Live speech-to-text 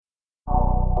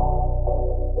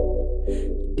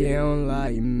They don't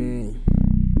like me.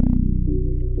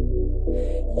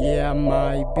 Yeah, I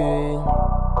might be.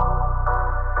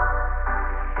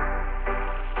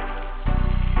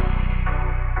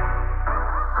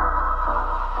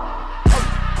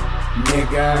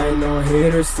 Nigga, I ain't no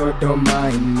hater, so don't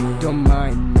mind me. Don't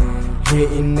mind me.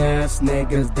 Hitting ass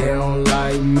niggas, they don't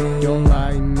like me. Don't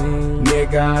like me.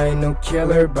 Nigga, I ain't no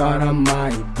killer, but I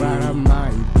might be. But I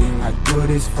might be. I do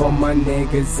this for my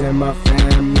niggas and my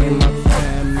family. My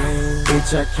family.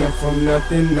 Bitch, I came from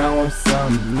nothing, now I'm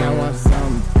something. Now I'm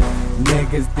something.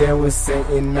 Niggas that was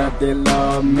saying now they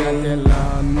love me. Now they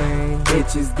love me.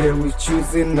 Bitches that was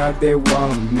choosing, now they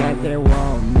want me. Now they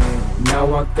want me.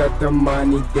 Now I got the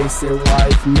money, they say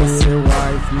wife me. Say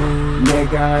wife me.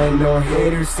 Nigga, I ain't no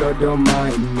hater, so don't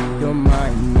mind me. Don't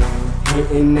mind me.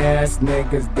 Hitting ass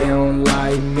niggas, they don't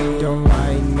like me. Don't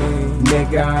like me.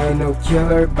 Nigga, I ain't no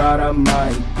killer, but I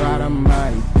might be. But I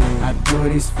might be. I do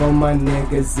this for my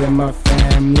niggas and my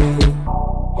family.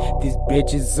 These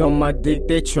bitches on my dick,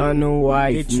 they tryna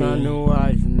wife me. They tryna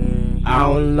wife me. I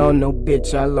don't love no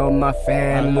bitch, I love my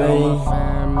family. I love my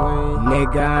family.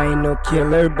 Nigga, I ain't no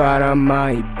killer, but I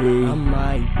might be. I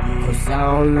might be. Cause I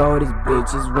don't know these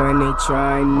bitches when they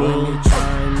try me.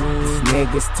 These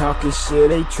niggas talking shit,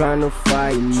 they tryna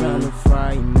fight me. Tryna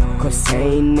fight me. Cause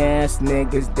ain't ass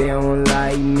niggas, they don't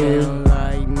like me. They don't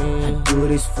like me. I do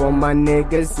this for my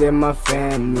niggas and my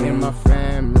family. And my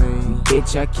family.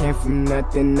 Bitch, I came from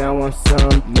nothing, now I'm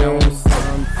something. Now I'm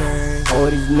something. All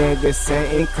these niggas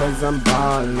saying cause I'm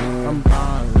ballin'. I'm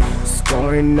ballin'.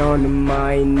 Scoring on them,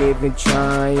 I ain't even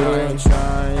trying. I ain't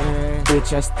trying.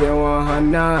 Bitch, I still want her,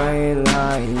 nah, I ain't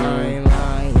lying. I ain't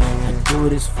lying. I do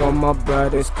this for my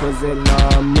brothers cause they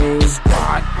love me.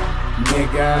 Squad.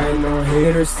 Nigga, I ain't no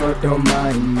hater, so don't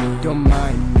mind me. Don't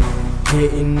mind me.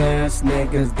 Hitting ass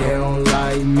niggas, they don't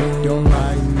like me. Don't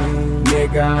like me.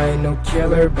 Nigga, I ain't no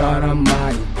killer, but I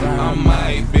might be. I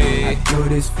might be. I do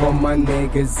this for my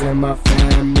niggas and my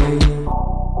family.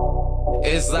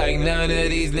 It's like none of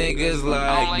these niggas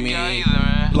like me.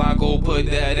 Either, Blanco put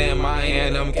that in my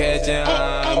hand, I'm catching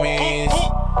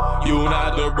homies. You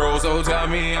not the bro, so tell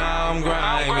me I'm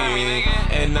grimy.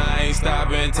 And I ain't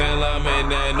stopping till I'm in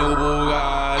that new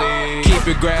Bugatti. Keep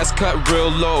your grass cut real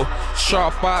low.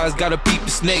 Sharp eyes, gotta peep the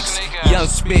snakes. Young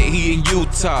Spit, he in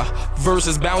Utah.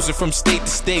 Verses bouncing from state to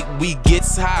state. We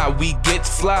gets high, we get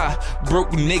fly.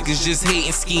 Broke niggas just hate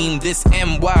and scheme. This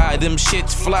NY, them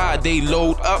shits fly. They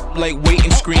load up like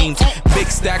waiting screams. Big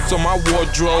stacks on my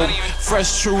wardrobe.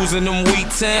 Fresh trues in them wheat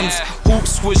Timbs.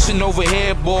 Hoops swishing over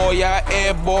here, boy. Y'all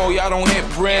air ball, y'all don't hit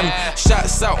brim.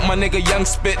 Shots out, my nigga Young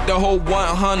Spit, the whole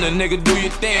 100. Nigga, do your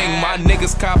thing. My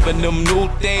niggas copping them new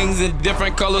things in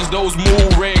different colors, those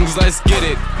mood rings. Let's get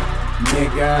it.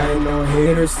 Nigga, I ain't no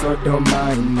hater, so don't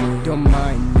mind me. Don't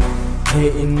mind me.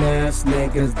 Hitting ass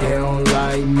niggas, they don't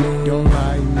like me. Don't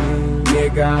like me.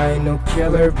 Nigga, I ain't no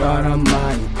killer, but I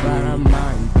might be. But I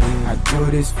might be. I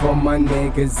do this for my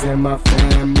niggas and my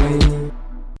family.